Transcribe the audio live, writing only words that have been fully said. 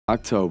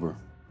October.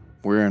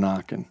 We're in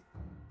Aachen.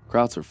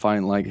 Krauts are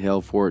fighting like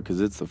hell for it because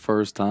it's the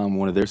first time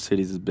one of their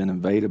cities has been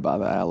invaded by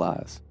the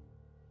Allies.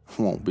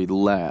 Won't be the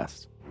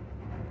last.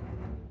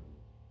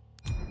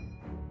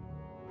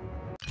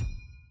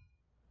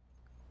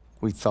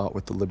 We thought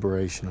with the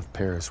liberation of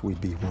Paris we'd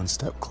be one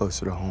step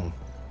closer to home.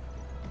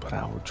 But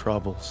our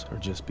troubles are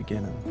just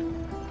beginning.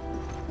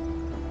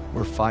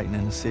 We're fighting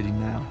in a city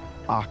now,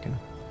 Aachen.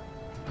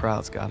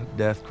 Krauts got a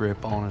death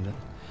grip on it, and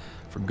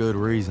for good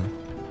reason.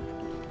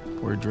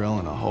 We're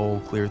drilling a hole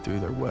clear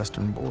through their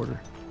western border.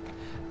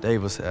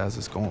 Davis has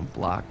us going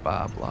block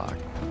by block,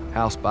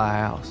 house by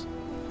house.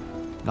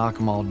 Knock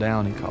 'em all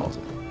down, he calls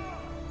it.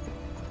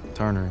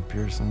 Turner and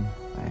Pierson,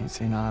 I ain't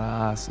seen eye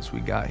to eye since we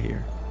got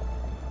here.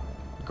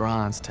 The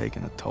grind's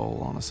taking a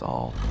toll on us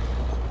all.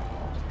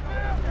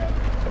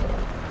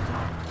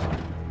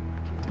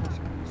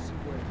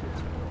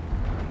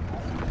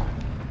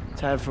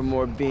 Time for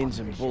more beans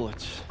and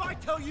bullets. If I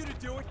tell you to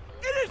do it,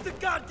 it is the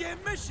goddamn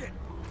mission!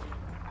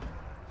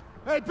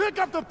 Hey, pick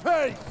up the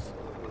pace!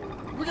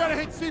 We gotta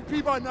hit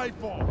CP by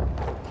nightfall.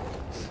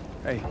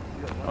 Hey,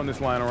 on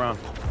this lying around.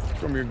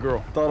 Show me your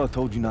girl. Thought I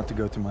told you not to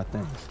go through my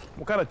things.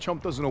 What kind of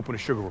chump doesn't open a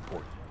sugar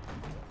report?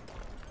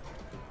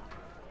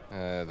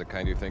 The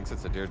kind who thinks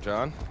it's a Dear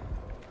John.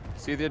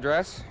 See the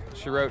address?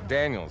 She wrote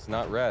Daniels,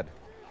 not Red.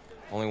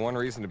 Only one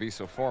reason to be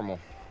so formal.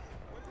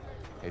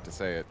 Hate to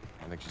say it,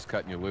 I think she's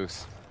cutting you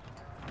loose.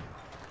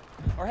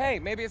 Or hey,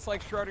 maybe it's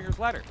like Schrodinger's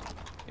letter.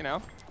 You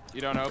know,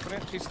 you don't open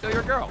it, she's still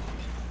your girl.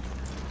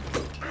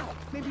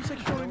 Maybe it's like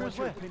Schrodinger's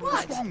letter.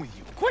 What's wrong with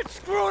you? Quit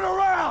screwing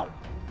around!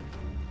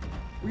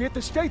 We hit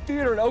the State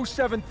Theater at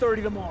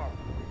 07:30 tomorrow.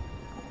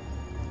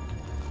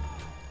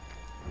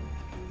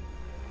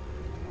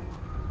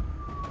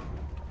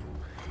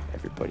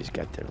 Everybody's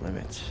got their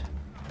limits.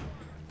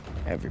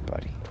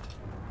 Everybody.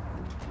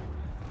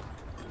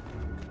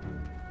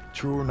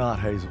 True or not,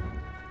 Hazel,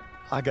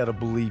 I gotta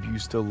believe you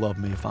still love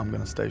me if I'm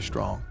gonna stay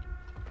strong.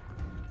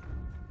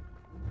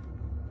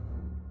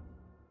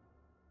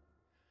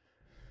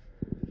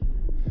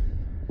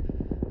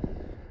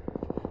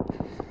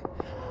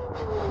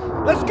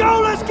 Let's go,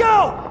 let's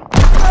go!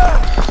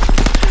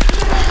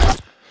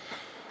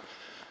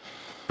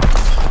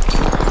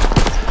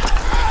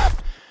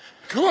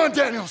 Come on,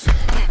 Daniels!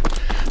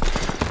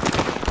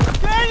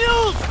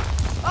 Daniels!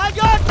 I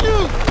got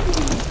you!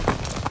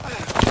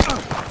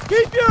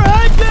 Keep your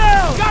head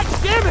down! God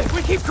damn it!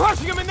 We keep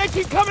crushing them and they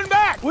keep coming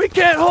back! We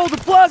can't hold the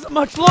plaza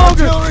much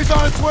longer! Artillery's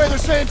on its way, they're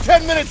saying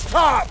 10 minutes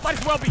top! Might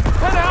as well be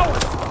 10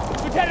 hours!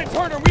 Lieutenant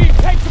Turner, we need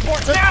tank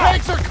support The now!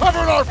 tanks are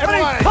covering our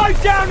Everybody flank!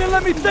 pipe down and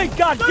let me think,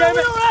 goddammit!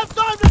 We don't have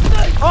time to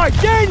think! All right,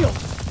 Daniel!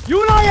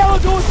 You and I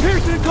have to go with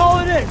Pierson and call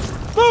it in!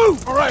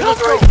 Move! All right,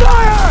 let's Covering go.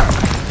 fire!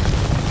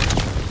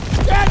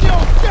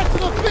 Daniels, get to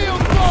the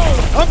field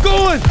goal! I'm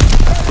going!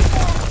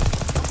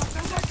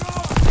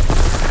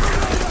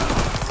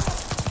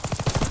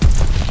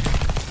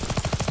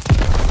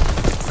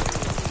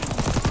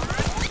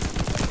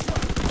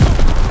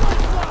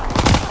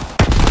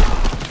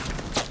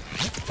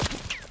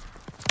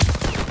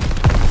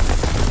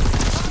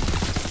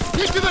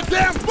 Get to the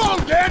damn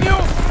boat,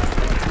 Daniels!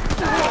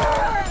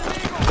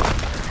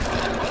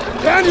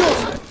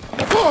 Daniels!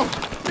 Oh,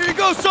 Here you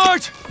go,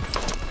 Sarge!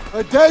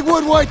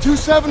 WWII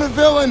 27 and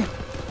Villain.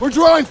 We're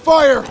drawing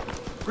fire.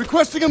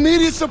 Requesting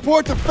immediate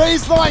support to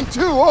phase line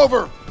 2,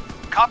 over.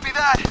 Copy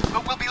that,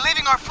 but we'll be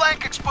leaving our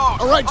flank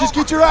exposed. All right, just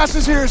get your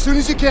asses here as soon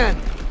as you can.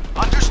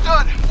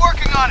 Understood.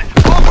 Working on it.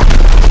 Over.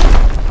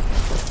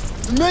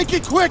 And make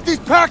it quick, these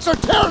packs are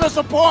tearing us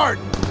apart.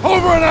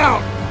 Over and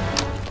out.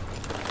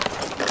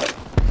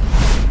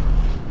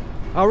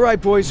 All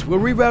right, boys, we're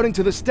rerouting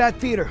to the Stat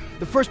Theater.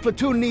 The first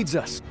platoon needs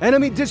us.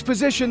 Enemy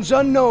dispositions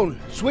unknown.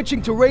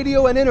 Switching to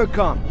radio and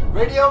intercom.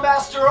 Radio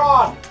master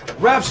on!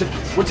 Rapson,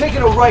 we're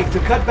taking a right to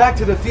cut back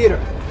to the theater.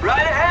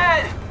 Right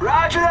ahead!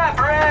 Roger that,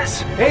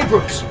 Perez!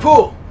 Abrams,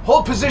 Poole,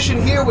 hold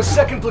position here with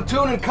 2nd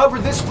Platoon and cover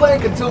this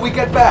flank until we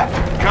get back.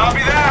 Copy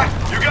that!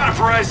 You got it,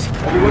 Perez!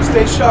 Everyone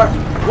stay sharp.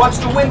 Watch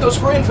the windows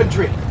for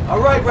infantry.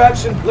 All right,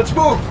 Rapson, let's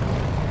move.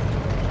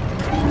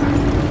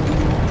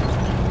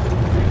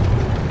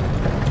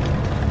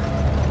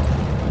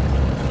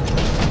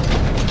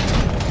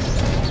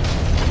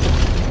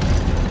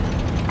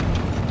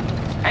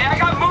 Hey, I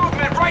got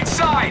movement right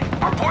side!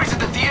 Our boys at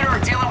the theater are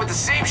dealing with the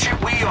same shit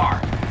we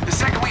are. The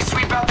second we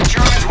sweep out the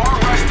Germans, we'll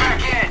rush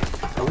back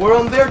in. We're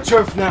on their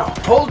turf now.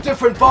 Whole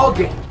different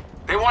ballgame.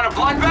 They want a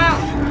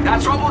bloodbath?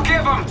 That's what we'll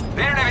give them.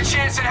 They don't have a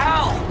chance in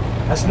hell.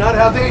 That's not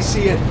how they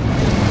see it.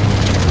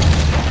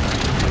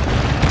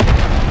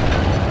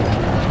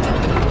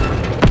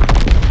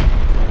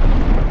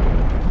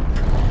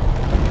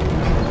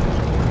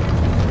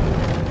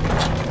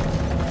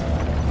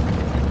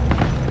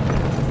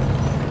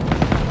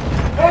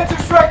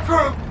 Answer strike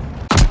crew!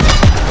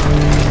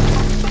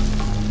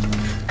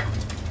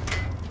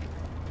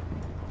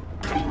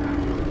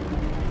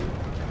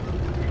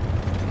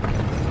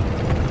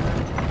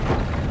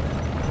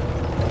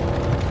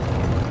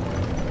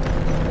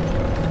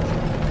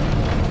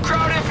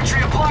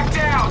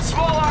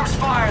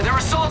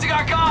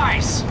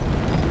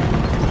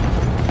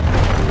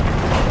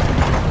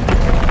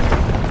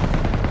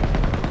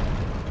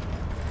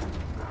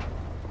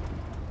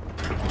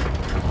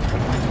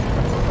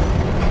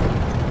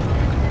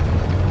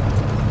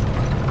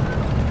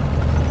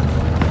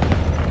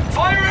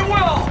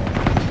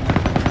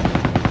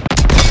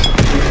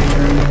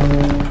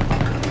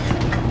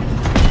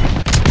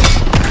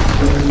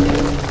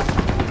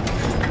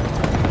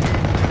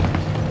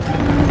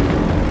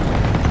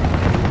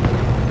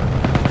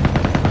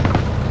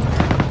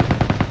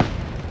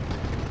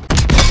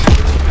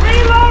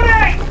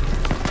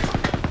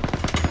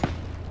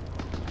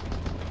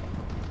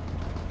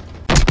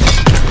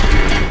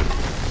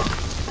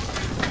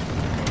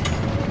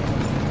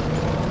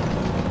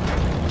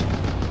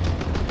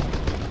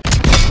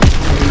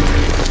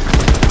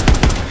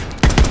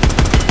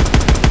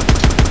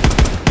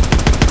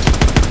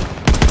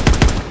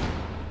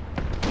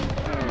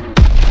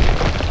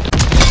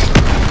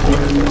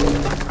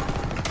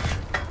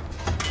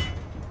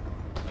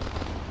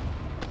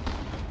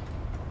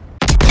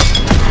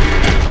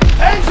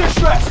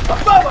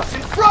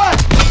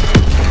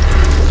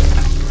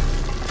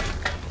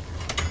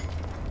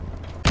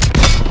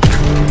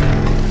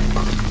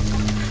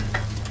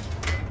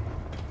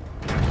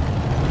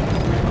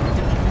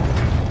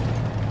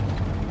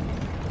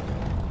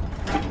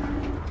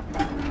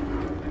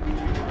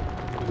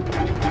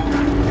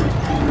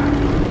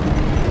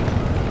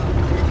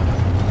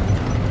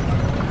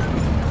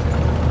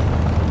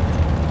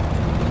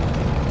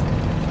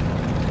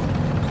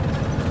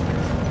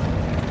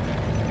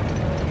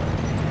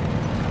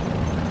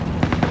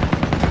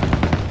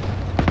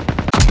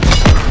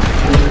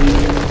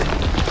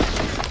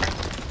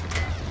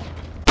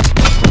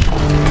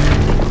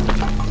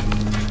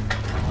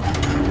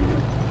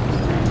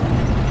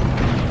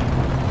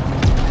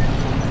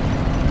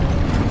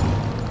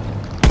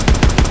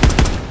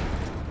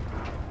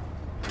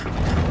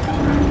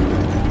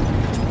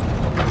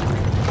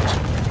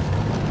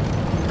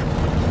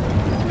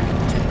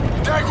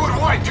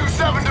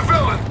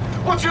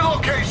 your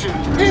location.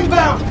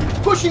 Inbound!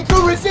 Pushing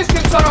through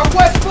resistance on our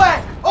west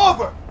flank!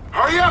 Over!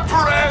 Hurry up,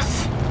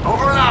 Perez.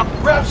 Over and out.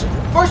 Rapson,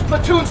 first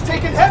platoon's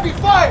taking heavy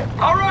fire!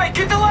 All right,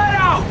 get the lead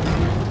out!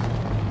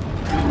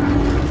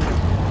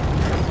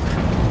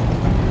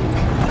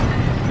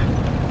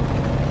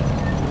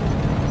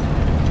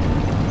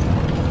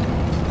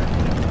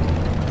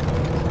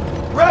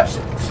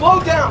 Rapson,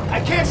 slow down!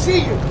 I can't see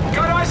you!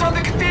 Got eyes on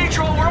the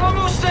cathedral. We're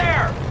almost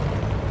there.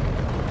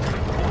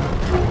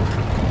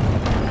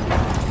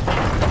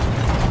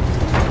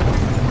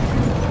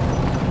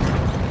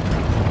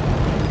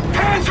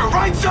 Panzer,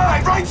 right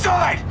side, right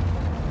side.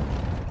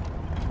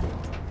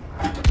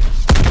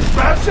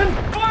 Rapson?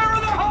 Fire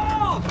in the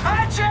hole!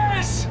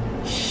 Hatches!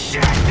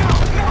 Shit!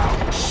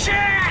 No!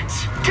 Shit!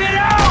 Get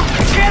out!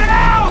 Get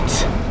out!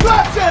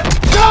 Rapson!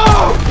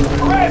 No!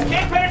 Perez,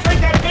 can't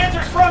penetrate that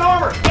Panzer's front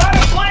armor. Gotta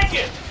flank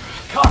it.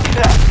 Copy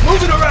that!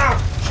 Moving around!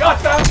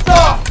 Shotgun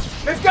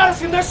stuff! They've got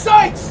us in their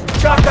sights!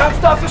 Shotgun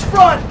stuff is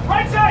front!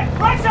 Right side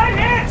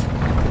hit.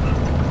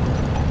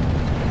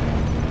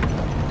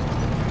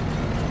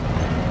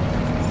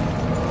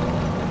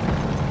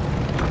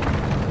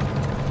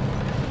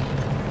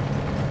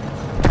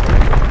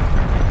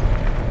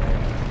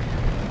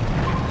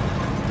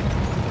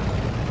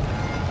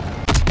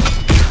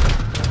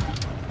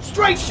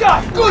 Straight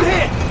shot! Good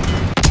hit!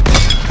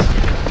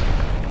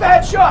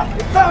 Bad shot!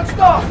 It bounced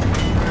off!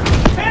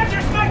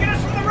 Panzer's flanking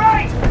us from the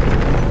right.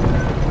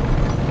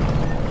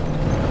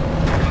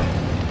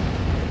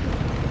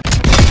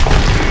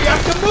 We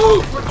have to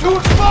move! We're too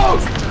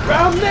exposed!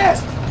 Ground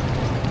nest!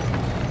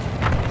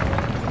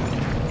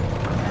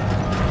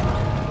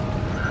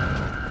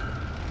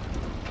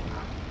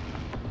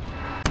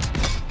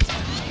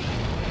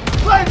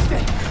 Glanced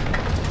it!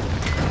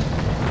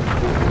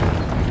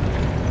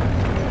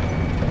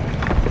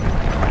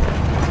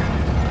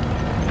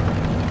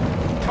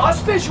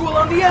 Lost visual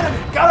on the enemy!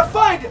 Gotta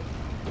find him!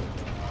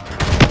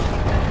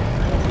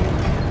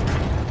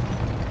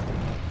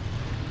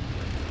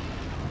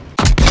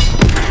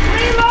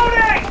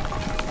 Reloading.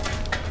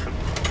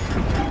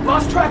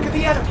 Lost track of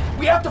the enemy!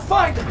 We have to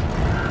find him!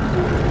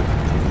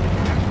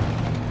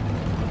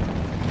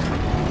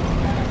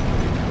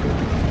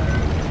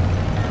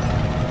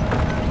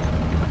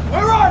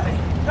 Where are they?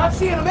 Not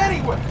seeing them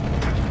anywhere!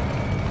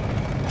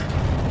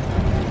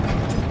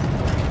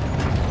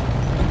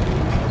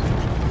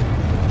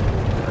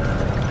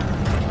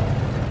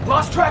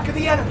 Lost track of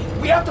the enemy!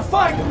 We have to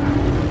find him!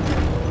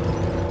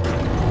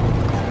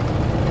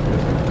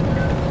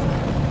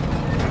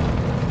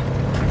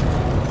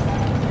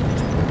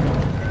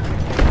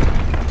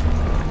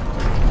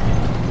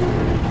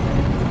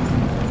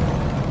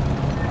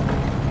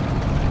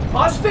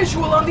 Lost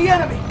visual on the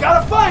enemy!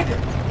 Gotta find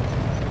him!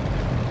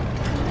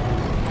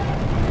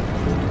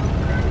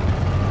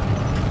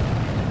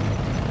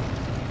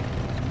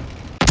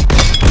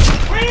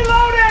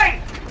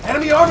 Reloading.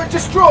 Enemy armor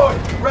destroyed!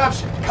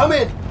 Rapson, come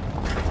in!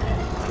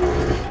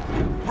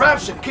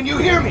 Rapson, can you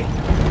hear me?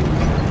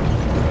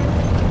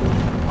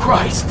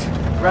 Christ!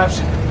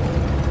 Rapson.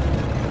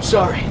 I'm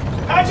sorry.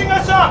 Patching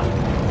us up.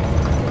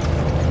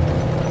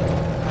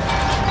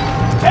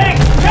 Tank.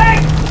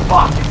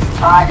 Fuck!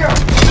 Tiger!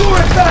 Lure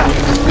it back!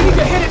 We need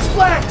to hit its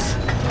flanks!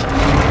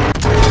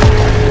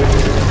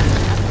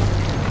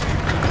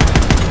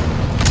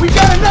 We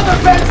got another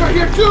Panzer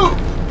here too!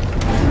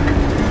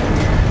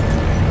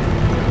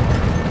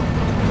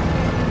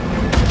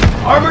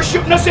 Armor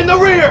shooting us in the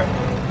rear!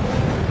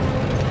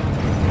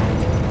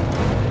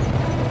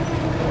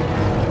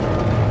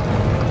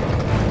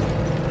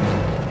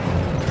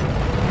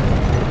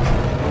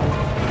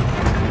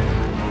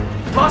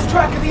 Lost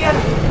track of the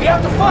enemy! We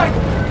have to find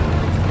him!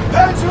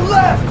 Panzer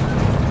left!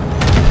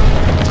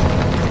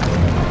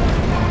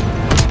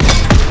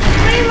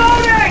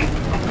 Reloading.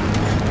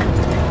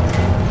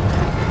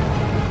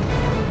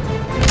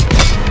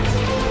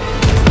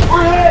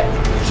 We're hit!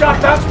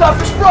 Shotgun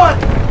stuff is front!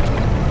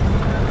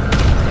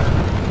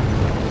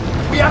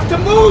 We have to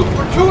move!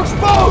 We're too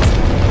exposed!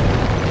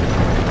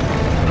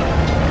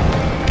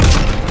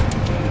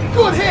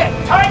 Good hit!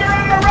 Tiger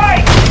on the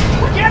right.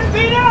 We're getting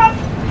beat up.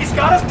 He's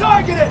got us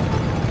targeted!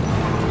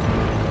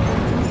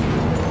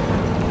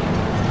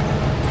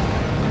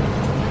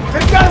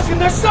 They've got us in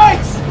their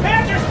sights!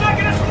 Panzer's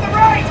flanking us from the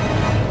right.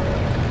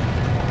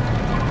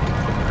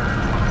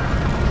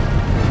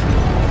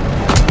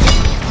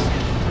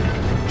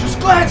 Just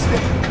glanced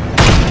it!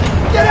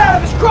 Get out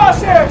of his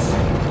crosshairs!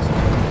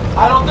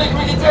 I don't think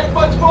we can take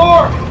much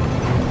more!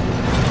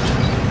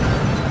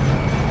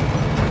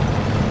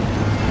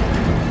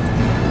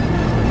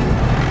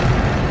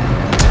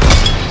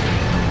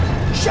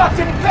 Shot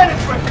didn't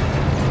penetrate!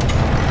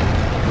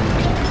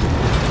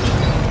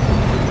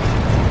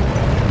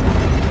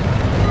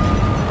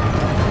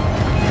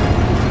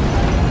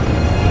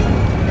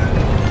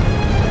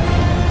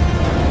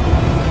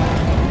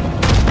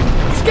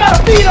 He's got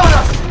a beat on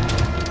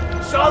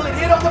us! Solid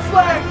hit on the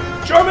flank!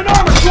 German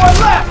armor to our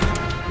left!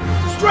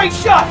 Straight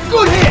shot!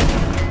 Good hit!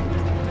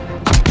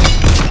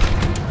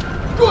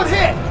 Good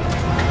hit!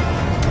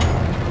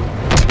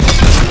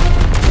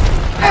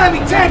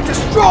 Enemy tank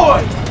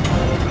destroyed!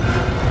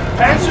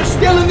 Panzer's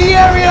still in the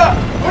area!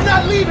 We're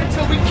not leaving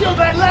till we kill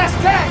that last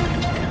tank!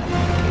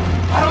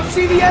 I don't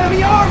see the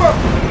enemy armor!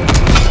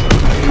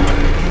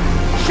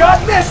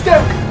 Shot missed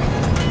him!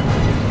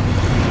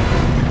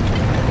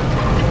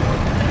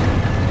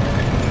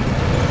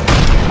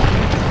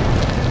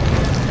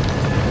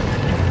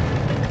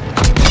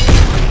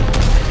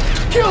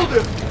 Killed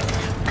him!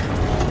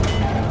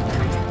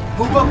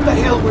 Move up the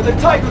hill where the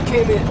Tiger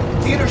came in.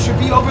 Theater should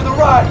be over the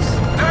rise.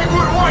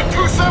 WWII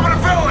 27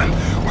 villain!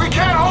 We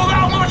can't hold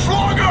out much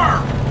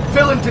longer!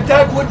 Villain to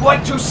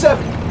WWII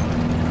 27.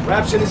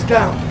 Rapson is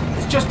down.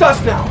 It's just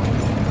us now.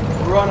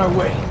 We're on our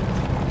way.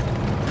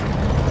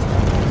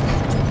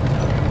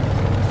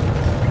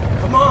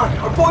 Come on,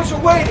 our boys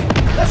are waiting.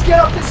 Let's get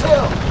up this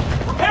hill.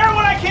 Repair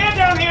what I can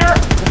down here!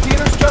 The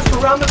theater's just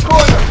around the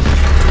corner.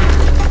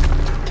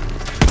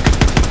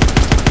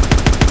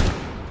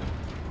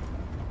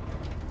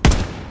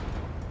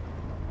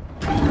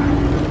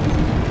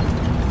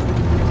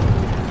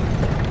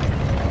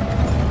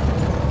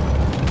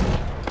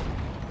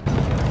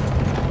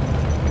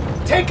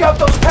 Take out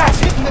those packs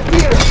hitting the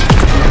theater!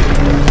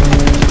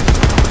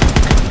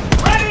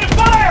 Ready to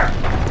fire!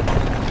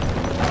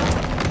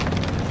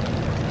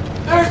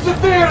 There's the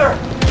theater!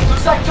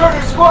 Looks like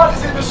Turner's squad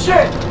is in the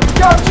shit! We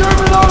got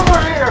German over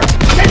here!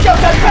 Take out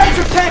that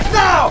Panzer tank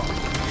now!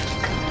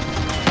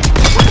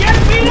 We're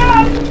getting beat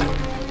up!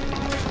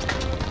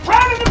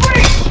 Round in the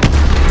breach!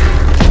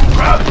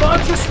 Ground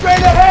launcher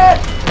straight ahead!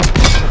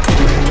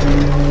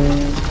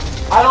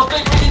 I don't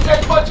think we can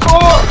take much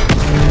more!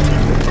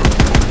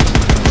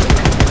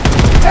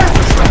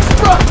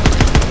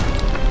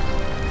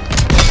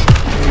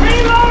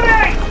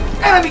 Reloading!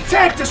 Enemy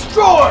tank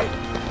destroyed!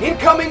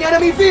 Incoming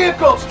enemy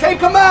vehicles! Take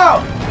them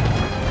out!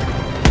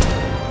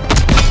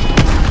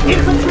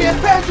 Infantry and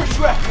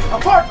Panzerschreck!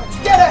 Apartments,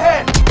 get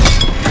ahead!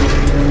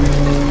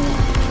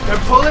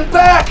 They're pulling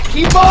back!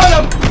 Keep on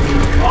them!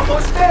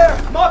 Almost there!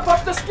 Mop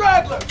up the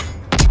stragglers!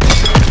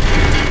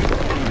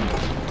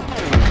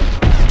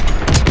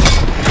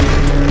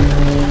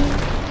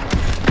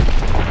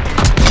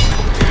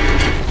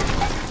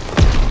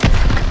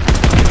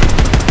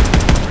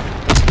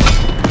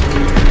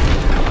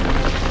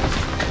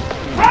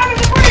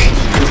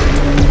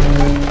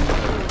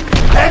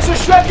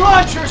 Panzerschreck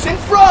launchers in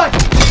front!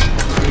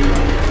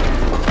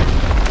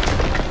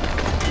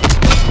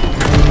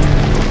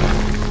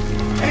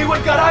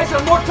 Anyone got eyes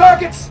on more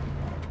targets?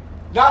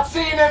 Not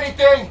seeing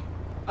anything.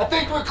 I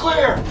think we're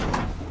clear.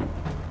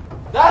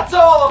 That's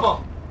all of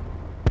them.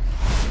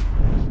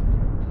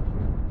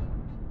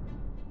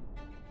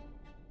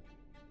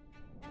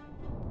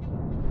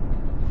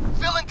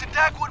 Villain to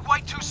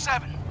WWII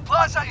 27.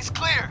 Plaza is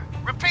clear.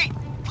 Repeat,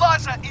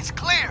 Plaza is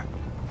clear.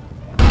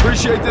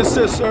 Appreciate this,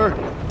 sir.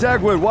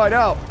 Dagwood, wide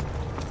out.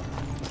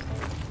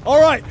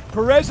 All right,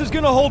 Perez is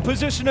gonna hold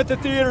position at the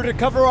theater to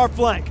cover our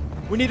flank.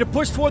 We need to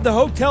push toward the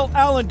Hotel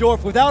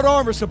Allendorf without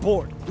armor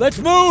support. Let's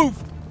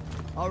move!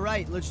 All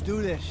right, let's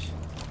do this.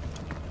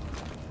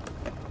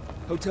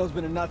 Hotel's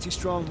been a Nazi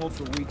stronghold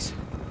for weeks.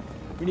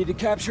 We need to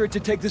capture it to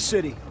take the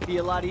city. It'd be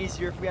a lot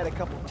easier if we had a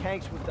couple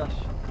tanks with us.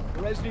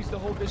 Perez needs to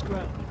hold this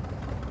ground.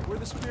 We're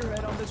the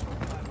spearhead on this one.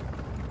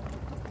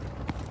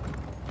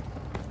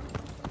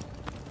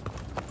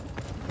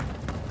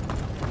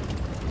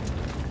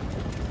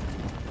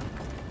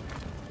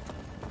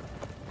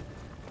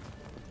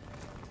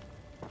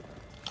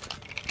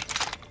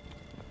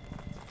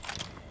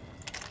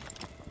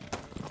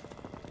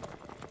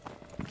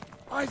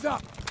 Eyes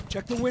up!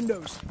 Check the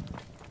windows.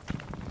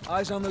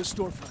 Eyes on those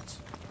storefronts.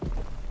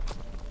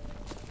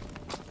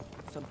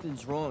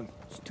 Something's wrong.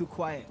 It's too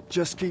quiet.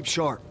 Just keep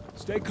sharp.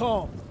 Stay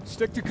calm.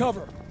 Stick to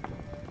cover.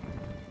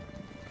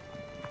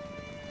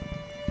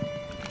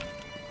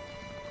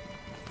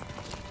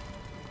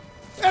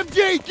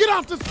 MG, get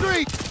off the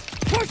street!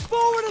 Push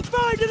forward and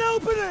find an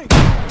opening!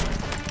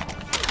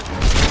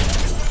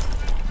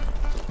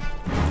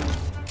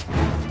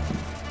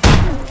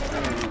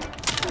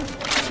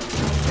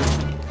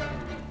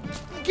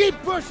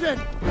 Keep pushing!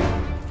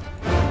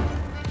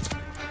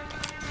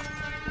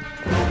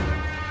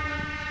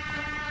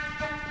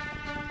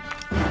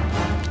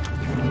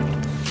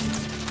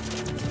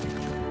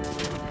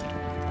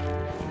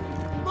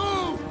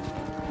 Move!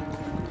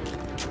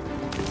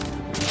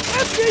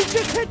 MG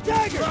just hit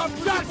Dagger! Ground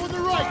shot on the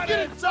right!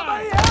 Get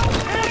inside!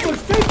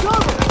 Ambush! Take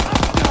cover!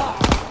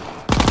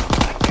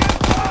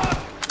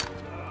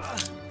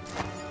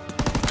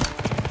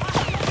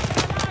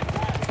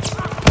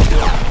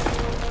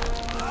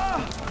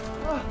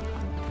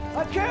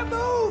 I can't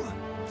move!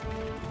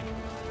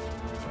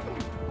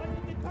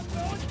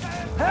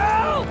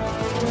 Help!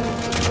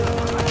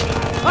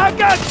 I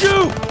got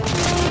you!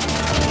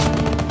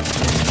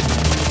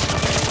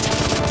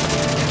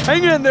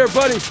 Hang in there,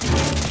 buddy!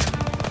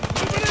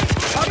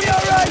 I'll be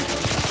alright!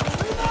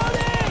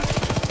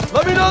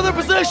 Let me know their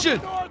position!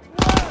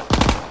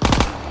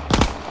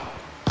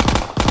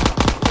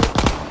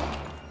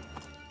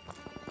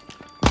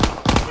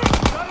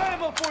 Got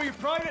ammo for you,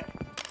 Private!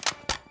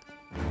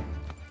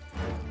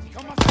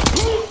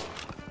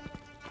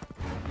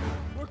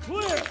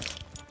 clear!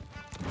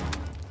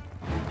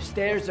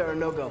 Stairs are a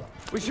no-go.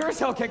 We sure as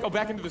hell can't go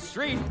back into the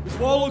street. This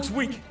wall looks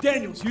weak.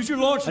 Daniels, use your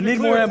launcher I to need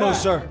clear more it ammo,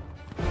 back. sir.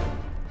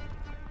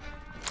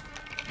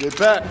 Get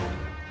back.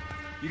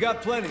 You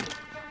got plenty.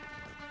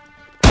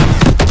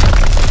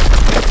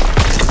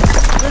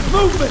 There's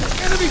movement!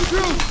 Enemy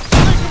troops!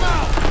 Take them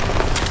out!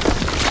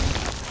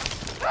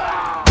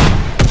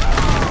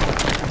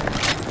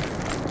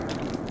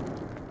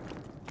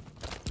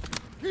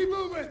 Keep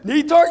moving.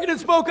 Need target and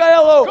smoke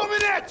ILO!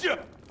 Coming at you!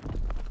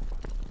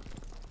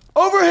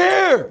 Over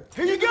here!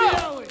 Here you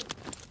go!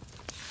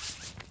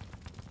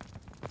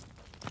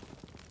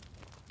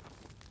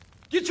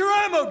 Get your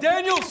ammo,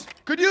 Daniels!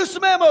 Could use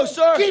some ammo,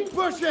 sir! Keep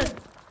pushing.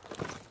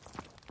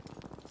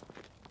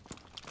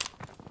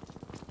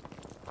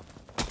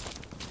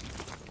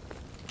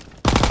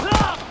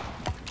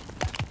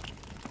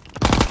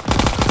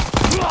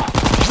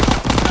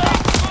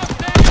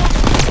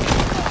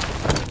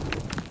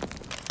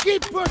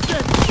 Keep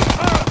pushing.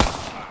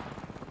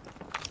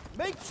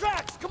 Make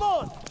tracks, come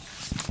on!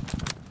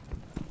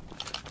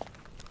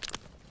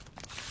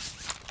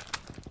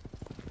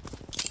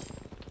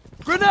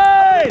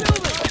 Grenade!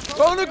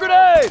 Throw the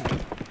grenade!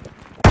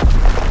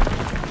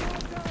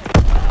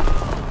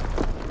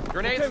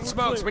 Grenades and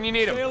smokes when you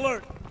need Stay them.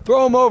 alert.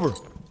 Throw him over.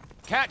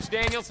 Catch,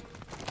 Daniels.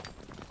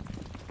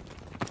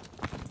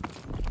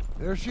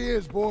 There she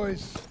is,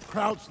 boys.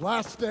 Krauts'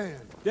 last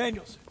stand.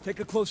 Daniels, take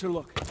a closer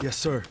look. Yes,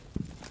 sir.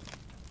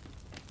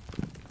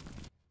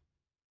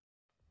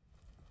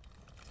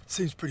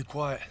 Seems pretty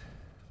quiet,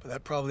 but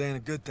that probably ain't a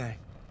good thing.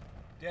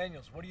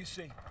 Daniels, what do you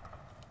see?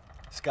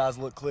 Skies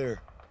look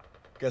clear.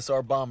 Guess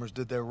our bombers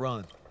did their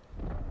run.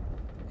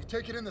 You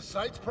taking in the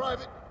sights,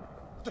 Private?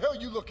 What the hell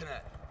are you looking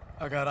at?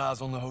 I got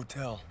eyes on the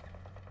hotel.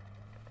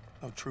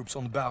 No troops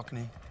on the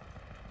balcony.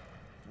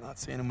 Not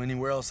seeing them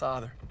anywhere else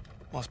either.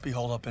 Must be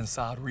holed up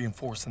inside,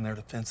 reinforcing their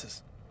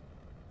defenses.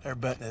 They're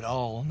betting it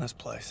all on this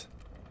place.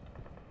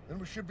 Then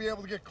we should be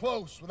able to get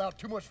close without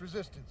too much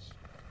resistance.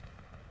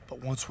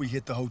 But once we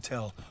hit the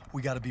hotel,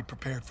 we gotta be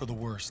prepared for the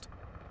worst.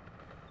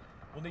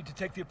 We'll need to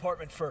take the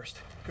apartment first.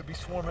 Could be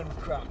swarming with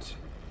Krauts.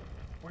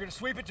 We're gonna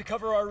sweep it to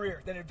cover our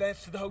rear, then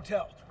advance to the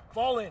hotel.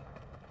 Fall in.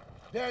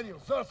 Daniel,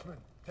 Zussman,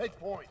 take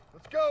point.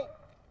 Let's go.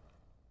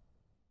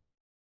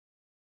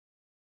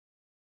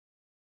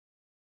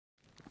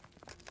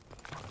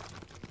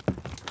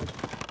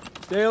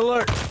 Stay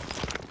alert.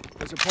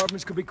 Those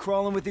apartments could be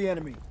crawling with the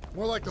enemy.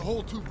 More like the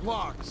whole 2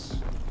 blocks.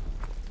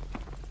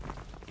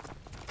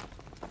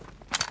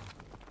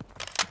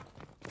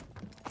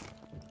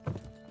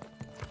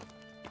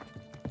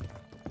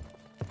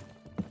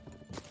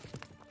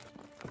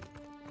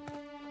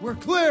 We're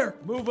clear!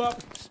 Move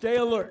up, stay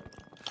alert.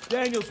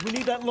 Daniels, we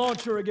need that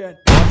launcher again.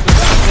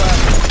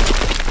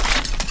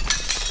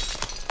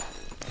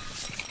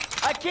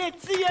 I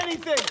can't see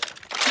anything!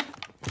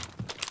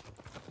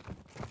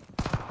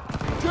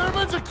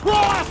 Germans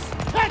across!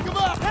 Take them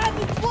up!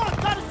 Hands in front!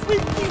 Gotta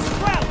sweep these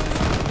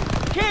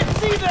Krauts! Can't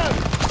see them!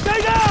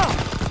 Stay down!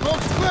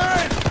 Smoke's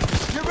clearing!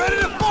 Get ready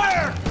to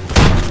fire!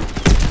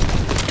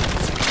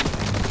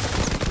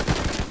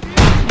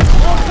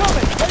 More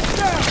coming! Heads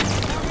down!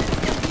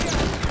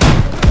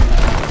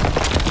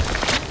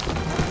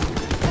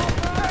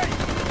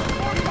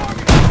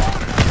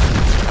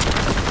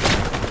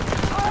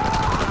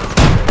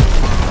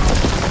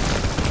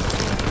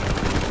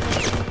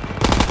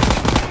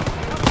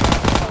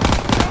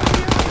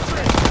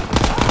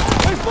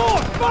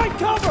 Find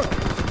cover!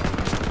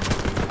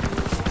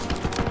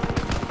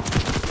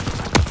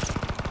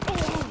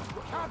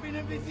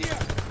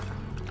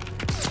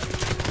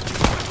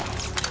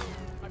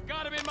 I've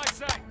got him in my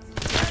sights.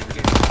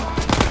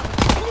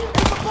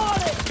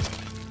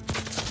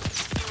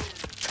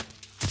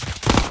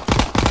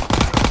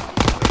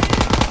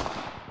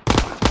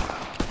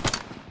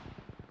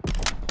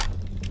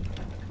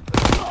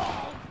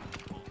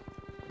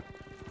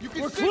 You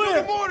can We're see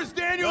clear. the mortars,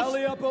 Daniels!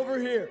 Rally up over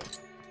here.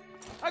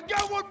 I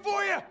got one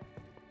for you!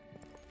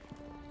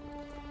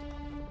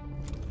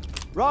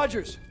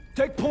 Rogers,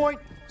 take point.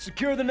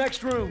 Secure the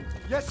next room.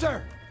 Yes,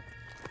 sir.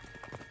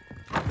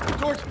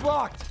 Door's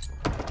blocked.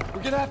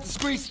 We're gonna have to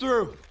squeeze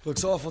through.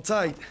 Looks awful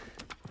tight.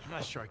 I'm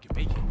not sure I can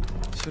make it.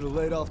 Should have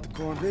laid off the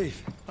corned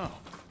beef. Oh,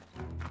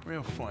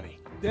 real funny.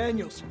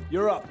 Daniels,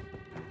 you're up.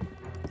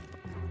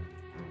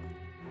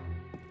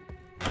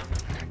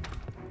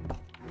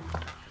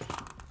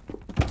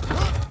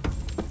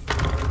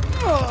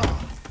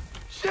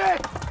 Shit!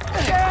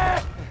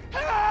 Shit!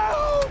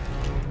 Help!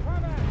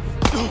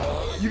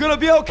 You gonna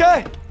be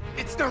okay?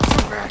 It's not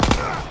too bad.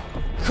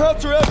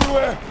 Krauts are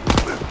everywhere.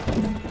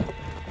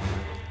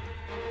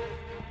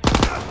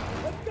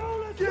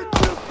 Get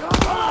to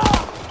cover!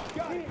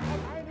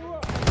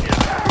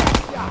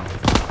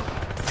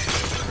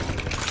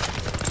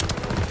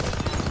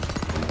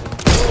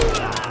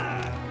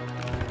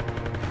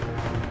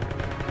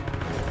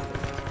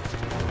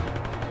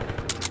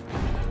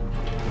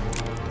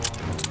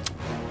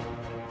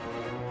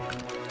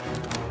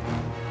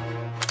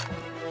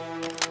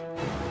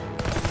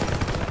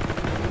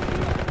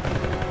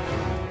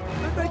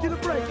 They're making a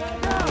break.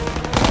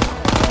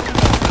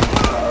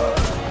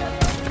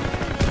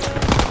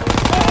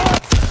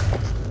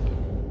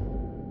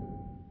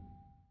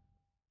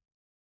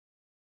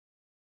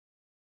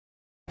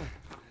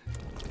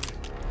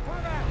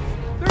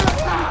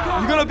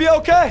 You gonna be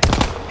okay?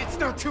 It's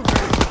not too bad.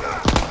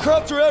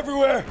 Krauts are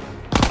everywhere.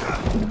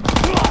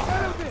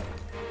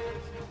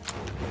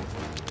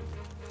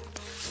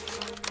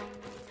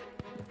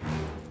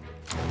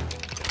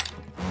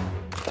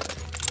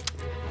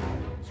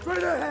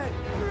 Straight ahead.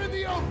 You're in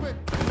the open.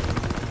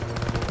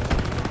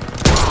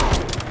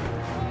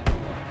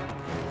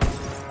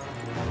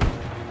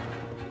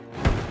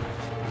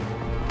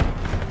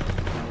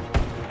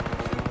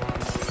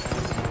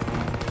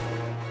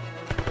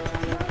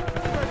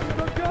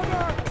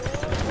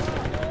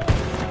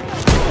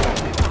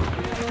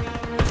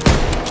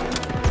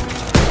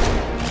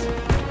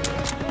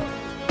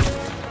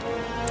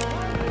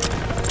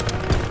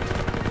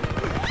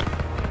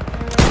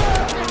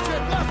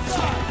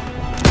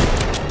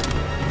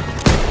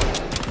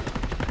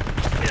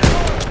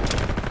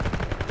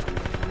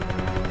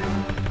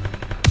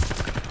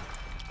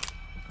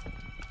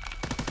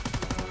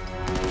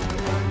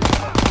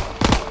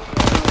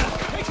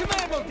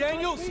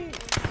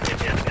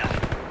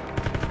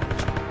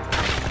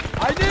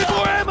 I need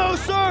more ammo,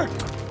 sir!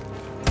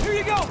 Here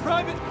you go,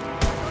 Private!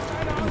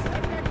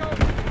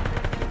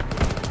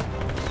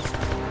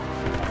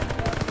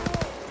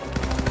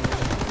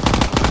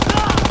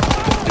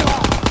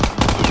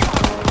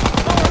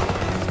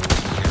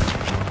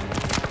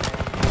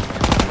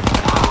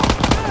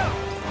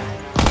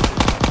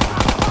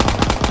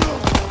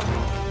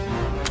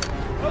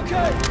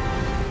 Okay,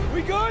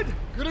 we good?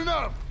 Good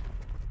enough.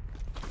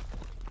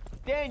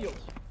 Daniels,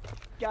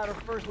 got her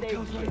first aid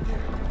Right kit. there.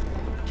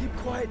 Keep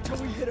quiet till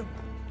we hit him.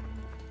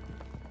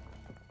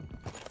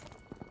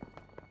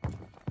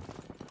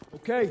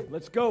 Okay,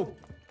 let's go.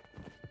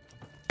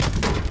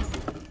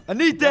 I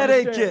need that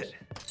aid kit.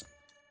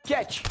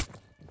 Catch!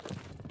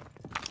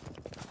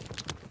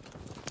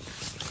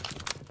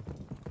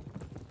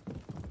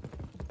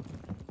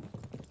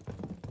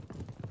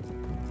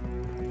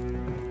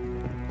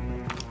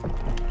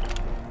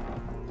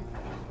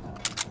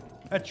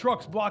 That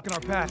truck's blocking our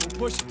path.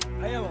 Push it.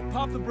 Aiello,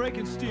 pop the brake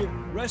and steer.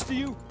 Rest of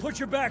you, put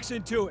your backs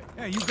into it.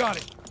 Yeah, you got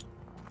it.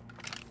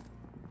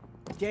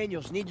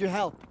 Daniels, need your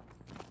help.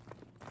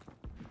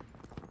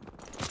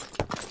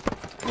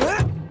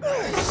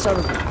 Son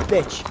of a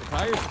bitch.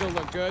 Tires still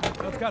look good.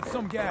 It's got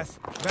some gas.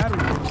 Battery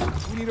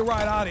works. We need to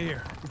ride out of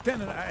here.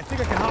 Lieutenant, I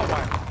think I can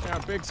hotwire. Yeah,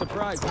 big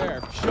surprise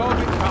there.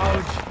 Shove it,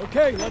 college.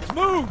 Okay, let's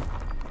move.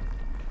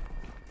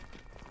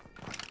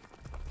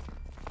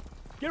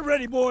 Get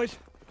ready, boys.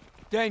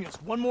 Daniels,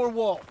 one more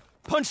wall.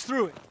 Punch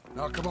through it.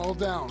 Knock them all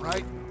down,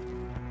 right?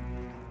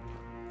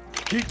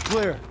 Keep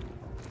clear.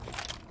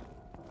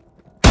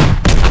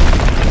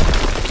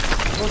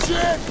 Oh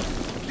shit!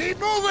 Keep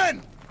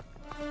moving!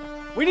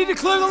 We need to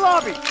clear the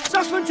lobby.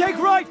 Sussman, take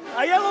right.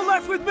 Aiello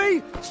left with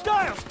me.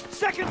 Stiles,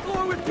 second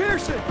floor with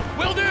Pierson.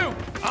 Will do!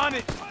 On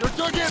it! They're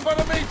dug in by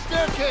the main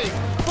staircase!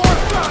 Far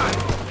side!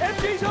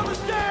 MG's on the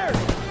stairs.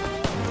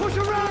 Push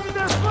around to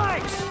their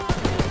flanks.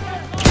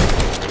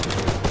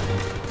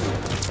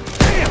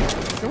 Damn!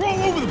 They're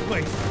all over the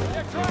place!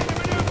 They're trying to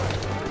maneuver.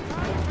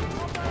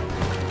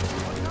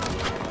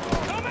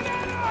 Coming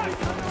at us!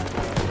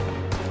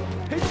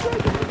 He's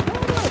taking the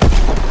corner.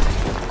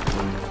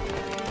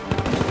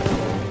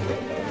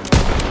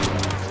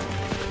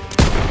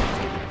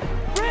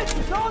 Fritz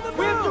is on the move.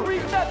 We have to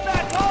reach that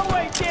back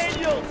hallway,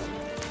 Daniels!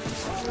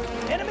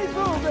 Enemies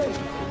moving!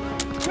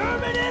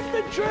 German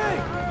infantry.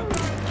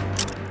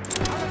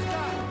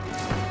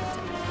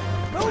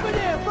 Moving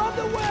in from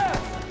the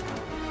west!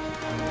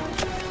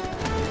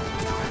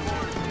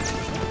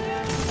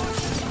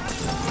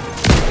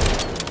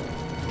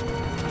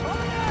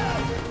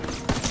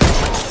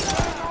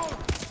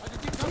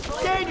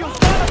 Daniels,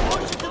 gotta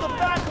push it to the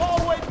back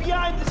hallway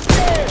behind the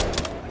stairs!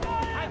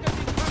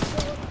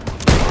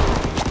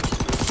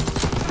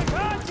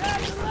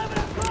 Contact 11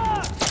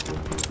 o'clock.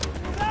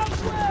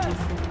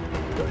 Southwest.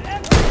 You're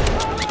empty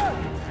cover.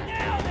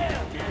 Nail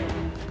them.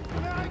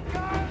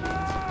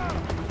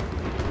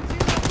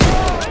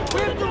 We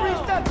have to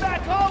reach that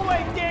back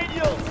hallway,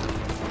 Daniels!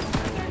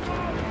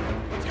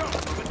 Let's go!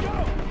 Let's go!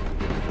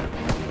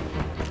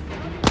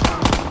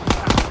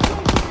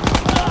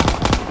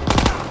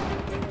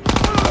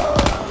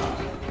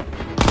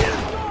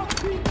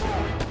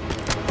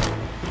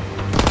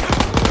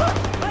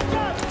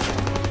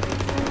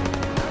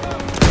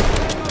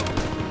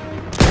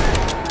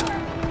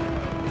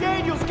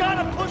 Daniels,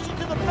 gotta push it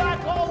to the back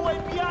hallway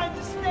behind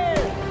the stairs!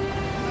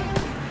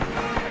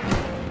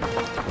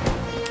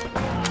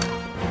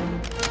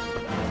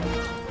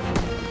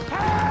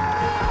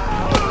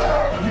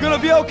 You gonna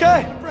be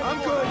okay?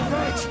 I'm good,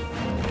 thanks.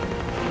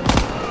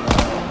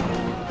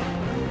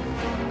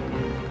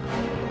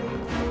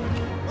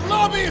 The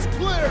lobby is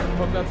clear!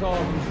 Hope that's all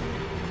of them.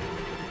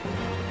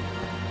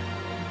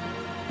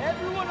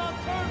 Everyone on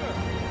Turner!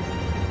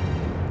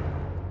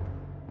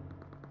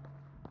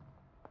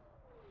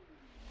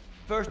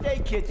 first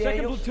aid kit,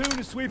 Second Daniels. platoon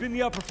is sweeping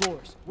the upper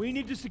floors. We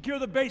need to secure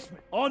the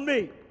basement. On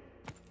me.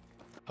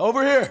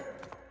 Over here.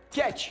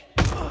 Catch.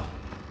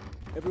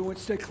 Everyone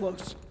stay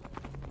close.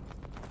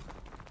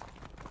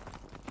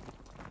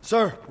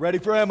 Sir, ready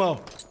for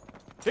ammo.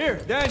 Here,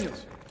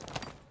 Daniels.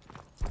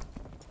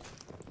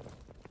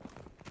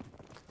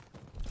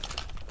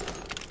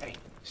 Hey,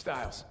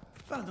 Styles.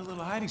 Found a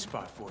little hiding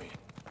spot for you.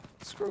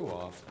 Screw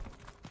off.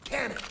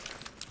 Cannon.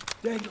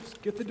 Daniels,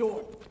 get the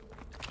door.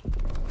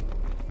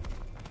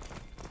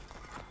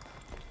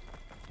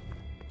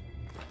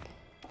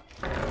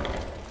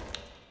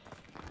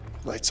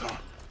 Lights on.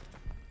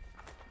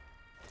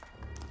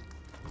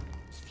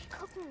 Wir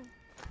gucken.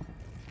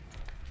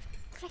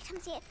 Vielleicht haben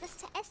sie etwas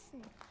zu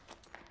essen.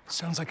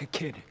 Sounds like a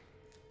kid.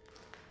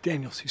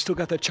 Daniels, you still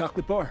got that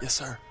chocolate bar? Yes,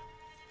 sir.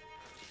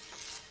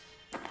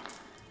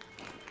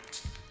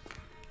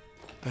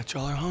 Bet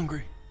y'all are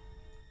hungry.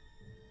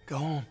 Go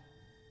home.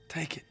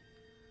 Take it.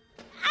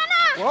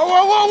 Whoa,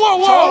 whoa, whoa, whoa, whoa!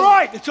 It's all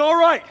right! It's all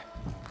right!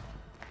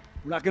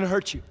 We're not gonna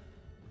hurt you.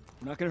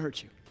 We're not gonna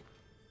hurt you.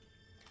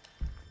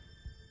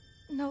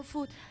 No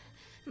food.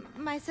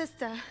 My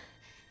sister.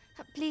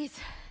 Please.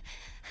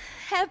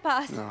 Help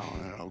us.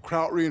 No.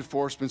 Kraut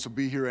reinforcements will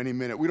be here any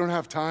minute. We don't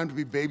have time to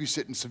be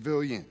babysitting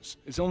civilians.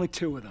 There's only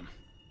 2 of them.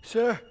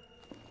 Sir,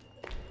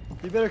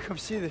 you better come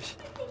see this.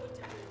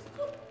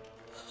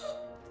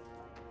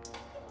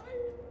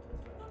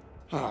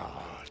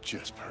 Oh,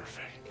 just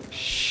perfect.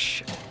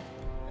 Shh.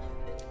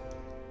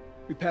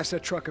 We passed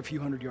that truck a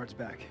few hundred yards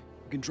back.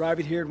 We can drive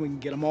it here and we can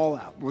get them all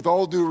out. With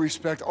all due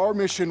respect, our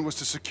mission was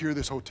to secure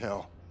this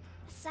hotel.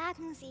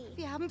 Sagen Sie.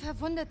 Wir haben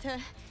Verwundete.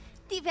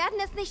 Die werden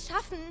es nicht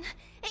schaffen.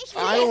 Ich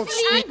I will don't es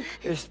speak.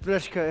 nicht. Ich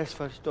spreche kein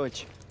falsch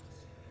Deutsch.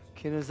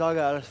 Keine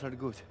Sorge, alles wird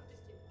gut.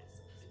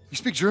 You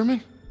speak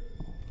German?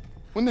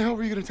 When the hell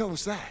were you gonna tell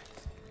us that?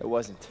 It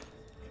wasn't.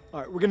 All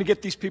right, we're gonna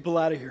get these people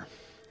out of here.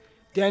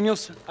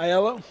 Daniels,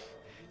 Aiello,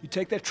 you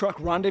take that truck,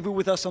 rendezvous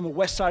with us on the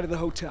west side of the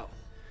hotel.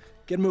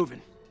 Get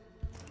moving.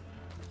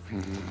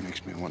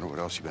 Makes me wonder what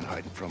else you've been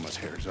hiding from us,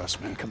 Herr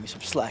Zussman. Cut me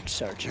some slack,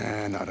 Sergeant.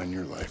 Nah, not on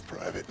your life,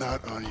 Private.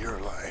 Not on your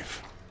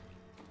life.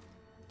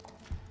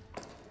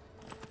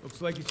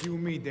 Looks like it's you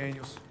and me,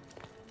 Daniels.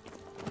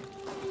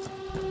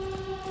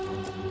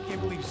 Can't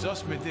believe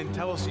Zussman didn't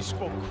tell us he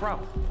spoke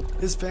Kraut.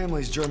 His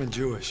family's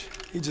German-Jewish.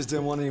 He just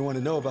didn't want anyone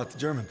to know about the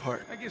German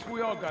part. I guess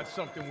we all got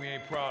something we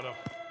ain't proud of.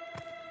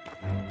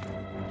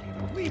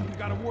 Can't believe we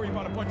gotta worry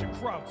about a bunch of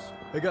Krauts.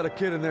 They got a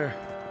kid in there.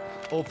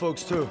 Old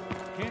folks, too.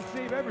 Can't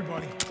save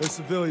everybody. They're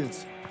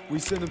civilians. We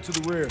send them to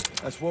the rear.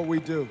 That's what we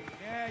do.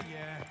 Yeah.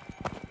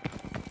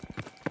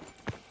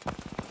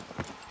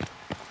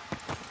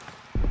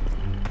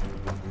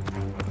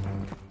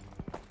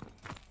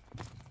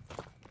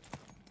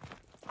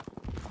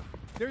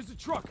 There's the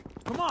truck.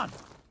 Come on.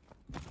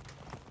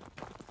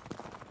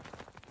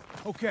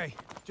 Okay,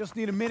 just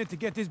need a minute to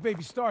get this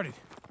baby started.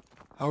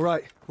 All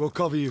right, we'll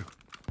cover you.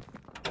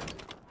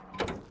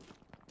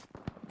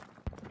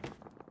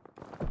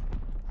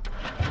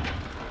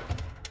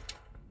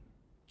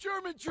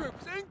 German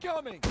troops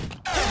incoming!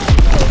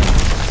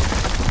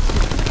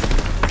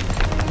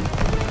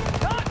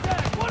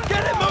 Contact!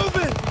 Get it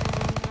moving!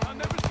 I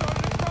never started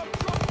a Kraut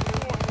truck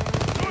before.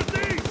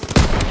 Northeast!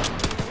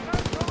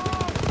 That's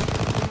wrong!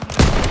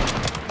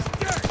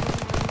 Dead!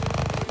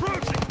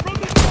 Approaching from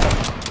the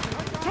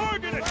north!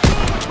 Target at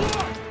 12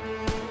 o'clock!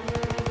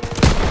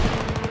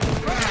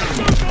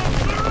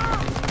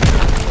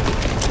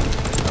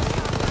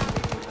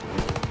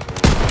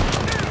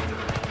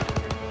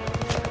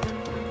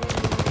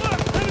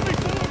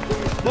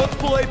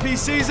 Multiple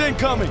APCs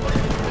incoming!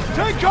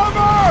 Take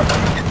cover!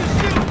 Get the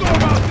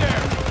shitstorm out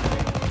there!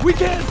 We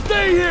can't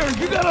stay here!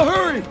 You gotta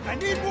hurry! I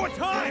need more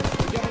time!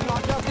 We gotta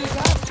knock out these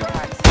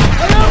abstracts!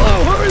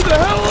 Aiello, hurry the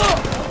hell up!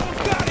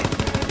 Almost got it!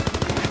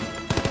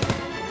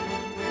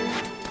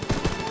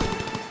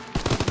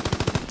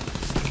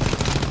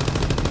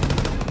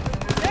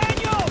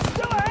 Daniel!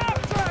 Still a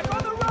half-track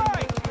on the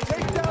right!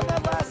 Take down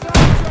that last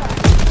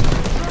abstract!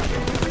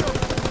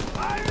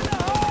 Fire in the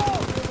hole!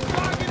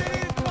 Target at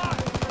 8 o'clock!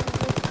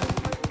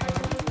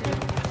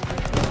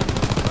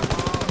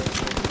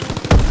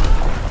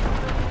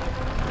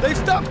 They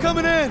stopped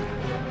coming in!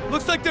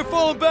 Looks like they're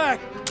falling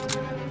back!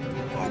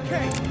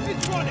 Okay,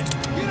 it's running!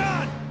 Get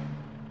on!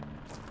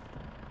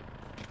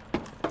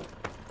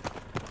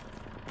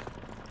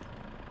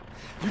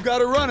 You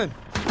got it running.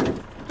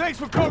 Thanks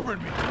for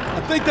covering me!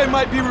 I think they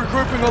might be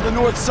regrouping on the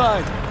north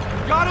side.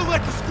 Gotta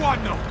let the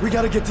squad know! We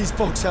gotta get these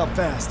folks out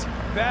fast.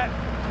 That,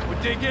 we'll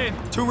dig in.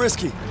 Too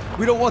risky.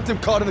 We don't want them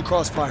caught in the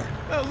crossfire.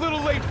 A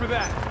little late for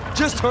that.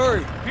 Just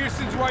hurry.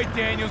 Pearson's right,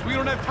 Daniels. We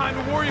don't have time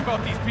to worry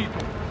about these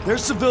people. They're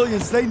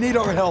civilians. They need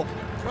our help.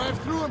 Drive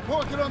through and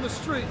park it on the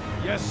street.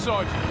 Yes,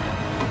 Sergeant.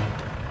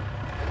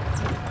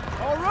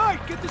 All right,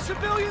 get the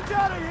civilians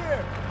out of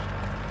here!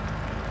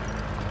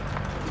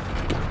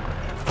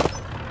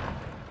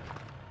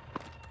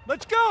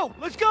 Let's go!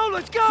 Let's go!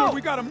 Let's go! So we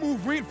gotta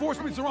move.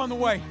 Reinforcements are on the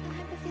way.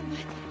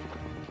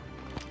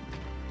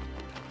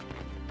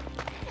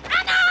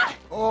 Anna!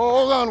 Oh,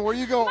 hold on. Where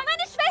you going?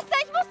 Meine Schwester,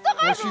 ich muss zurück!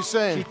 What's she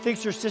saying? She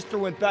thinks her sister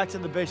went back to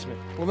the basement.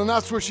 Well, then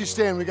that's where she's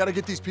staying. We gotta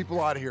get these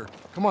people out of here.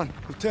 Come on.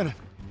 Lieutenant,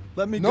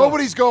 let me go.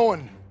 Nobody's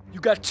going. You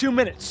got 2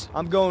 minutes.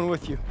 I'm going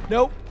with you.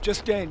 Nope,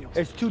 just Daniels.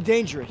 It's too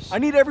dangerous. I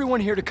need everyone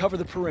here to cover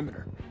the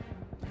perimeter.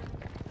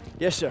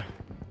 Yes, sir.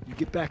 You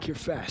get back here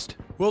fast.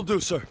 Will do,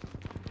 sir.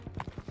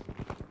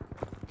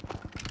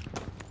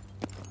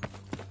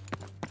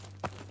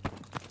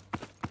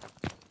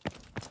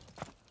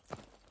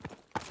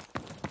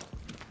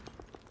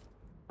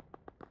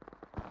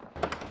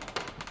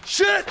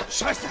 Shit!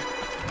 Scheiße!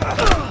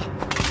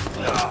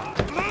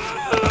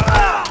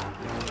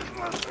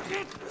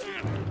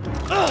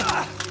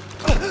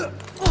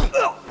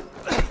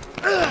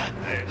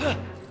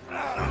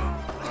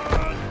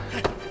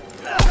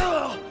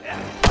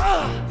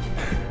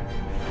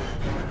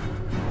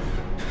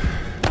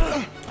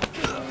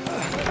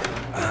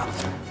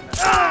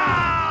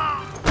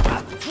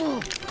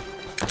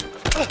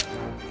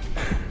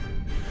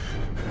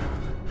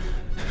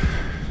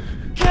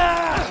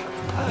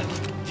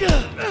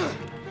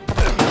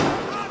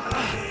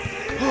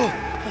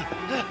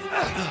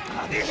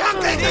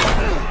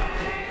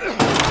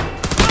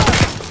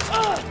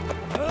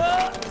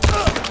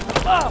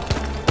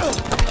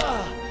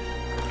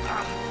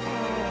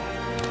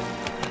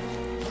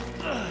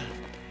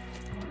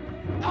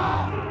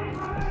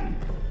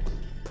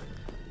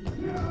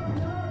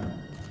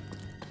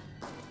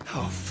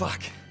 Oh,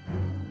 fuck.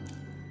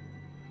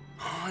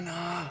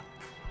 Anna.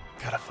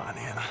 Gotta find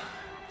Anna.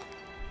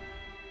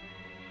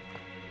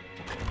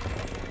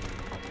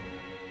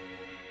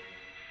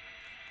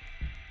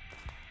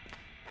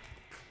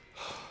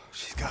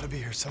 She's gotta be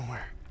here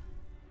somewhere.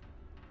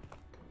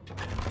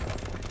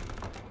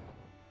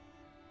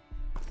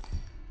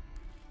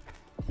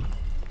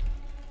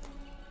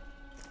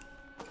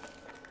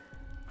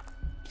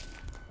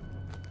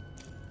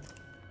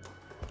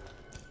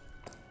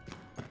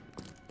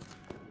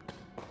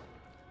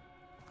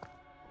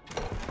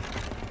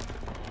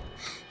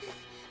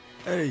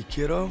 Hey,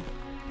 kiddo.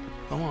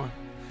 Come on.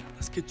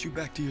 Let's get you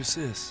back to your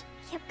sis.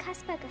 Ich habe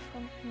Kasper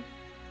gefunden.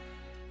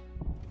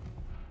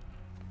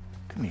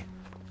 Come here.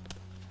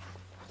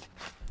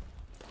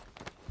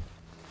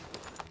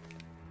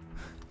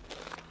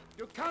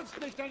 Du kannst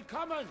nicht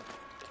entkommen!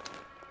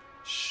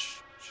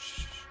 Shh.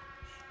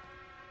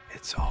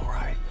 It's all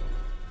right.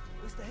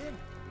 Wo ist er hin?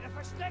 Er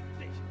versteckt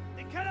sich.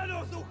 Den Keller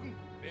durchsuchen.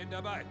 Bin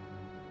dabei.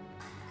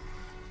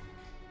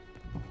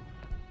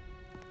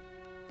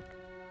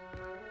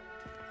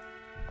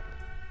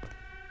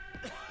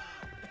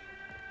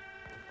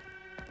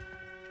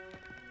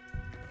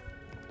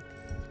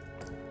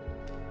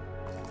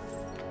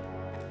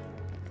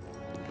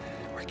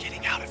 We're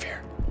getting out of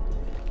here.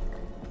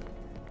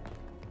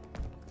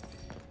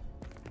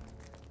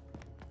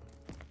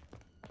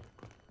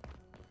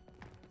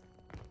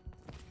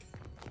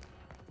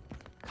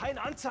 Kein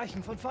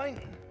Anzeichen von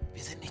Feinden.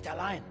 Wir sind nicht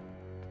allein.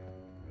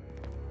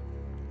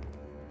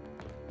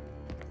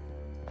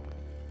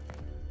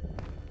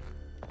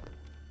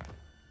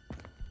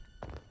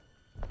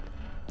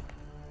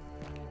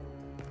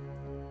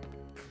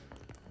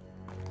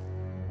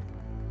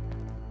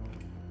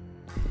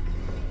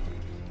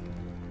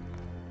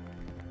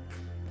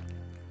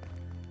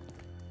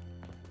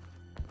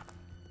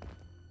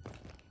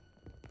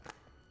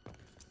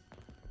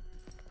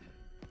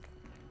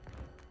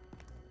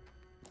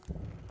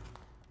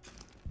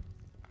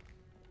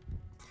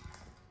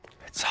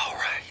 It's all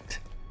right.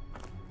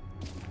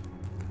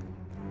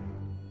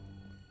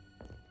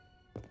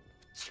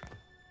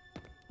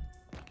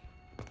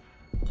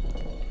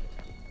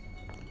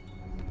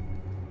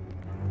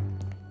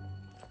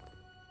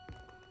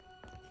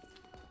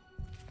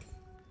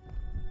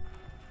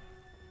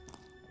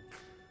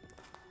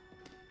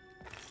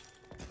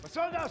 Was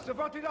soll das?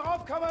 Sofort wieder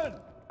raufkommen!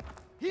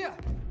 Hier,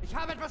 ich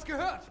habe etwas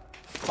gehört.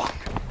 Fuck.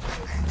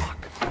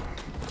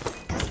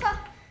 Kasper!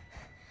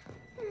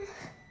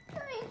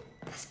 Nein,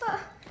 Kasper!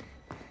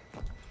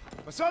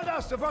 Was soll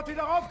das? Sofort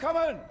wieder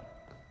raufkommen!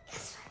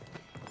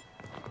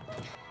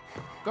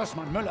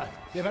 Gossmann, Müller,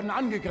 wir werden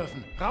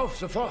angegriffen. Rauf,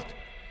 sofort.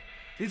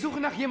 Wir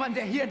suchen nach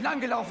jemandem, der hier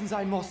entlang gelaufen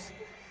sein muss.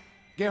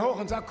 Geh hoch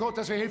und sag Kurt,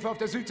 dass wir Hilfe auf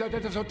der Südseite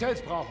des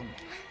Hotels brauchen.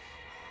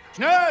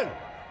 Schnell!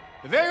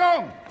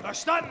 Bewegung!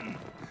 Verstanden!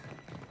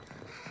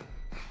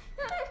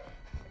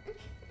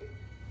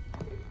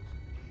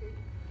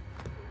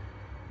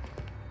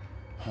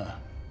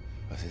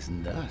 Was ist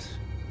denn das?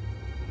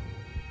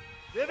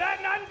 Wir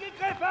werden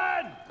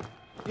angegriffen!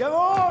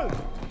 Jawohl!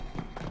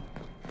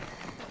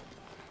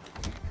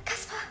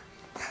 Kasper!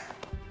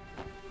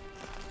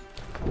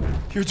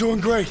 You're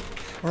doing great.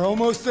 We're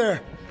almost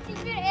there.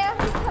 Ich will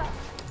Erika.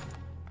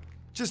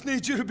 Just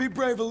need you to be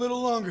brave a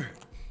little longer.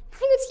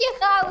 Bring uns hier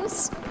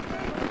raus.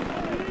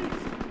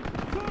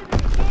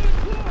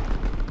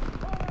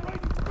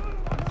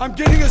 I'm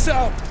getting us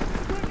out.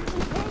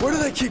 Where do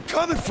they keep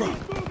coming from?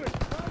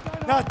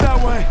 Not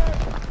that way.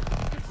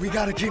 We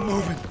gotta keep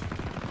moving.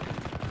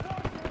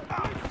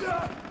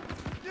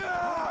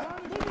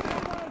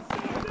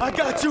 I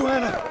got you,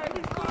 Anna.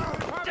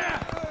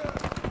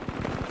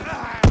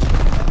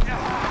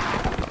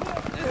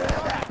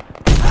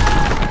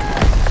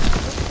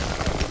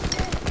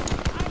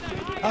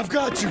 I've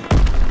got you.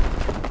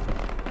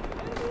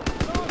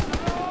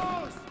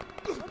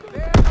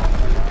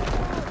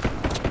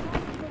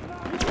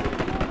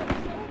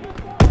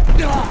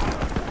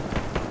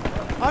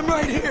 I'm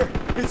right here.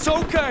 It's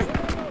okay.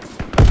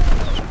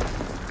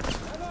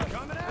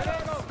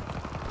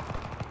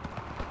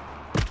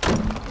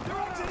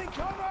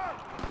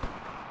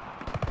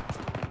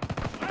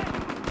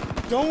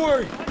 Don't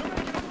worry.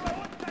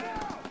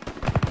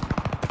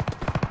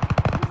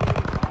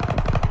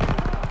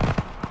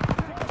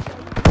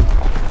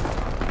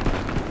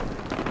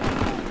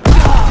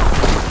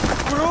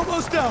 We're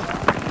almost down.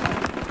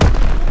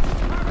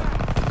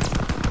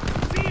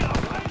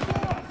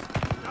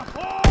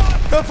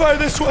 Don't fire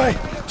this way.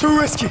 Too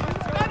risky.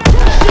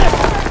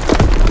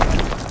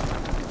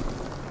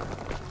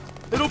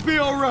 It'll be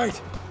all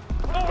right.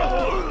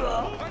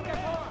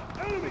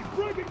 Enemy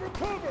breaking for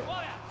cover.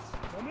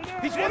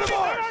 He's one of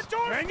ours!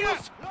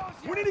 Daniels!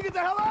 We need to get the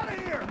hell out of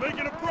here!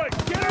 Making a break!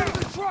 Get out of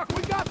the truck!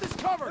 We got this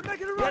covered!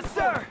 Making a run! Yes,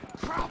 sir!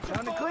 Krauts,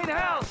 time to clean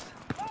house!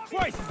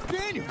 Christ, it's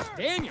Daniels!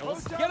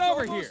 Daniels? Get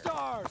over here!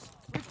 Stars.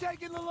 We're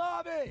taking the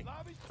lobby!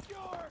 Lobby's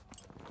secure!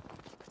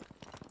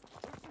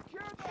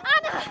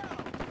 Anna!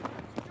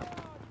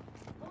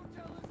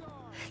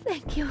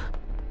 Thank you.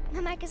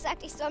 Mama hat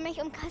gesagt, ich soll mich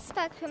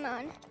Kaspar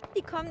kümmern.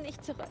 Die kommen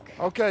nicht zurück.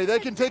 Okay, they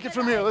can take it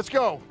from here. Let's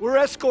go. We're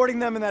escorting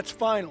them and that's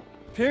final.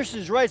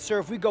 Pierson's right, sir.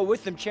 If we go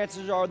with them,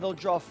 chances are they'll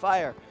draw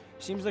fire.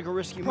 Seems like a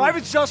risky move.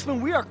 Private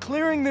Sussman, we are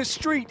clearing this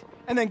street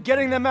and then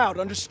getting them out,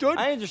 understood?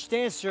 I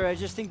understand, sir. I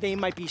just think they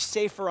might be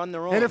safer on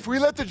their own. And if we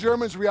let the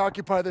Germans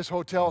reoccupy this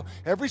hotel,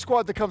 every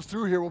squad that comes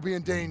through here will be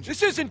in danger.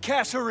 This isn't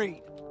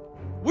Kasserine.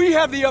 We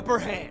have the upper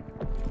hand.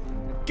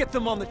 Get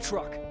them on the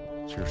truck.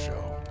 It's your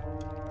show.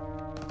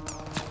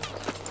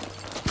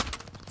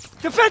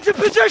 Defensive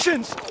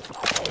positions!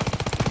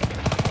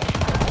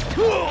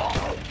 We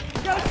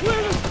gotta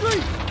clear the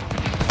street!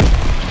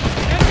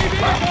 Enemy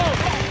vehicle!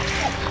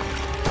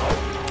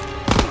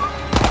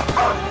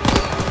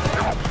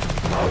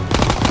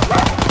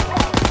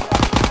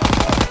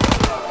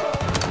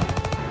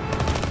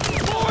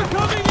 More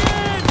coming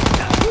in!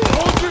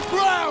 Hold your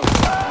ground!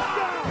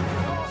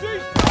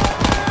 She's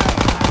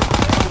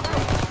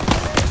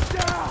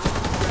down!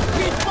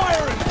 Keep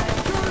firing!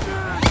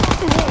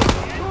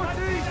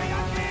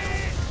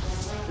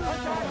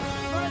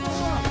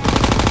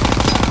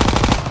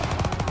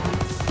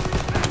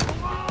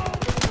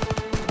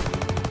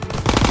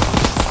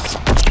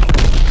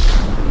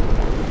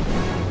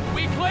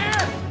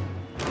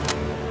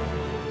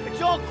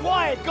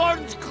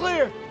 Garden's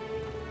clear!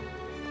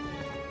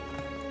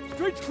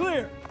 Street's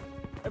clear!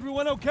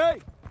 Everyone okay?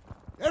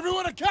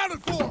 Everyone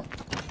accounted for!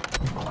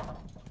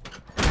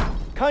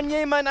 Kann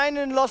jemand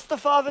einen Laster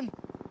fahren?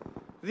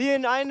 Wie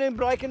in einem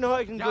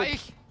Breckenhäusen. Ja,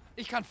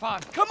 ich kann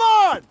fahren. Come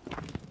on!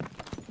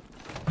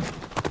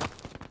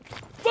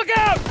 Look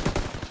out!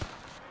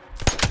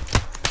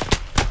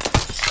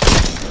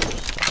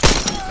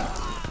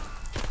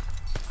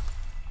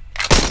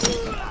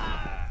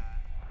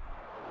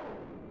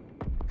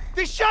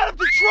 They shot up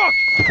the truck!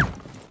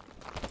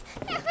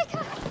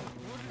 Erika!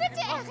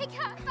 Bitte,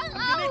 Erika! Wach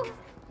auf!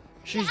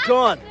 She's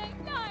gone.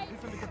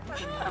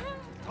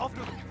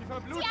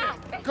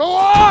 Go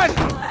on!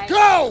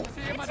 Go!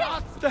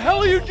 What the hell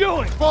are you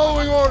doing?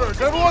 Following orders.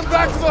 Everyone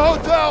back to the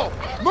hotel!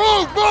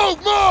 Move, move,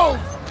 move!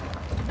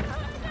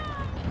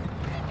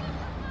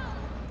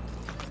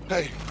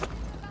 Hey,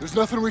 there's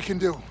nothing we can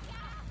do.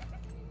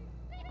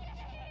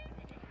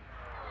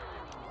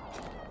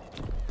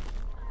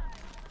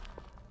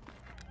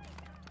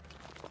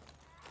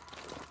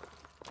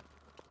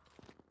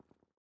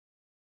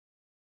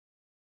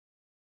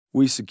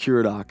 We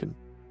secured Aachen,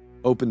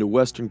 opened a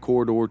western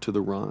corridor to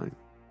the Rhine,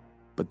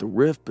 but the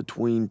rift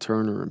between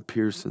Turner and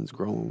Pierson's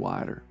growing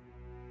wider,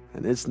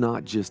 and it's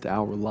not just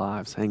our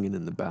lives hanging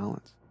in the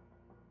balance.